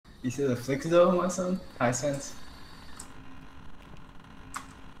You see the flicks though, my son? High sense.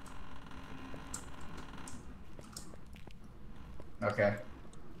 Okay.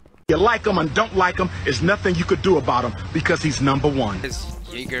 You like him and don't like him, there's nothing you could do about him because he's number one. His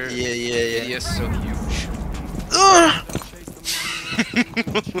Jaeger. Yeah. He is so huge.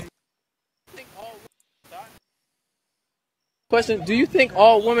 Question, do you think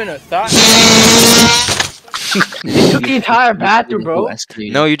all women are thoughts? You took the entire bathroom, bro.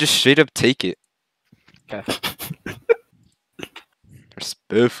 No, you just straight up take it. Okay.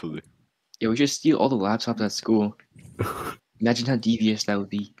 Respectfully. Yeah, we should steal all the laptops at school. Imagine how devious that would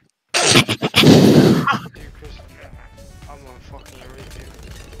be.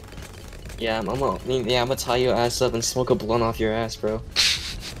 Yeah, I'm gonna tie your ass up and smoke a blunt off your ass, bro.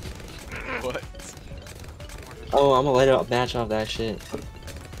 What? Oh, I'm gonna light a match off that shit.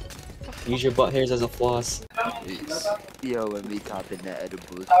 Use your butt hairs as a floss. Yo, let me top in that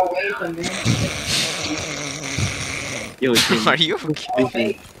edible. Yo, Are you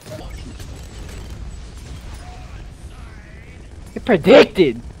okay? It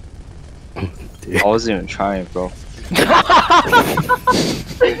predicted. I wasn't even trying, bro. You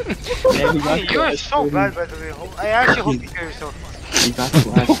are so bad, by the way. I actually hope you kill yourself. You got the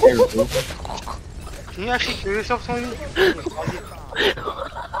last hair, bro. Can you actually kill yourself, Tony?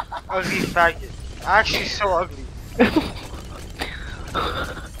 Ugly faggot. Actually so ugly.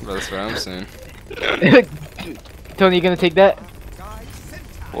 Bro, that's what I'm saying. Tony, you gonna take that?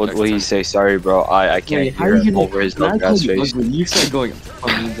 What he say? Sorry, bro. I can't hear him over his little ass face. You start going.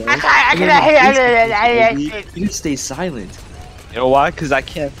 You stay silent. You know why? Cause I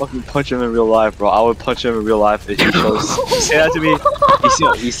can't fucking punch him in real life, bro. I would punch him in real life if he shows. You say that to me.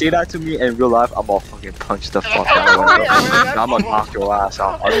 You say that to me in real life. I'm gonna fucking punch the fuck out of him, bro. And I'm gonna knock your ass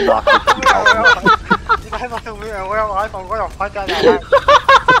out. I'll knock you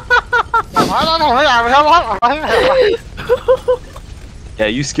out. Yeah,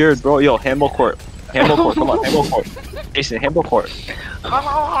 you scared, bro? Yo, handball court. Handball court. Come on, handball court. Jason, handball court.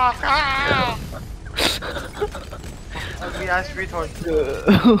 Ugly ass retard.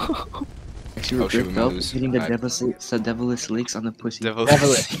 Actually, shoot, we belt lose. hitting the devilish licks on the pussy.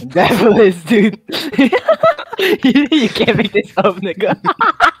 Devilish, dude. You can't make this up, nigga.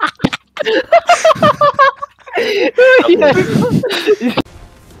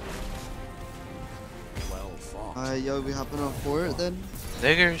 Yo, we hopping on fort then?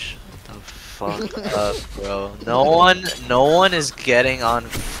 Niggers? What the fuck up, bro? No one is getting on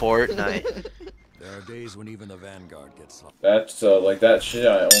Fortnite. There are days when even the Vanguard gets lost. That's like that shit.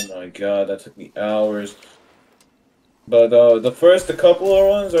 Oh my god, that took me hours. But the couple of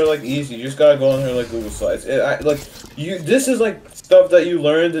ones are like easy. You just gotta go on her like Google Slides. This is like stuff that you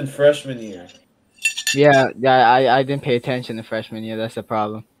learned in freshman year. Yeah, I didn't pay attention in freshman year. That's the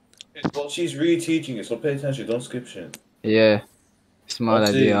problem. Well, she's reteaching it, so pay attention. Don't skip shit. Yeah, smart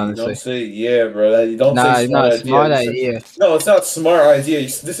idea, honestly. Don't say yeah, bro. Don't say smart idea. No, it's not smart idea.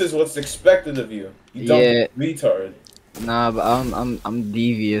 This is what's expected of you. You dumb retard. Nah, but I'm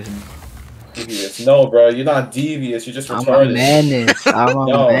devious. Devious? No, bro. You're not devious. You're just retarded. I'm a menace. I'm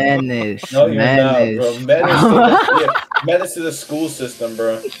a menace. No, you're not, bro. Menace to the school system,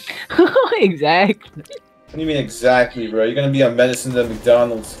 bro. Exactly. What do you mean exactly, bro? You're gonna be a menace in the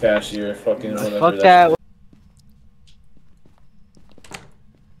McDonald's cashier, fucking whatever. Fuck that.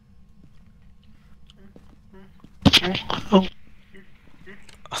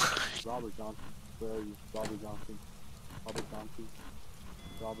 Robert Johnson. Where are you? Robert Johnson. Robert Johnson.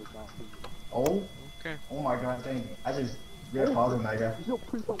 Robert Johnson. Oh? Okay. Oh my god, dang. I just ripped pause on that guy.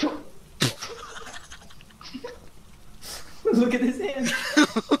 Look at his hand.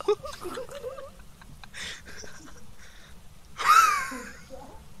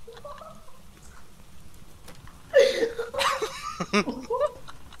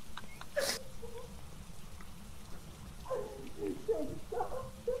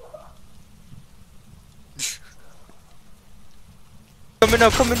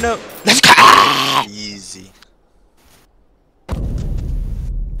 Coming up. Easy.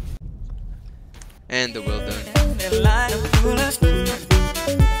 And the well done.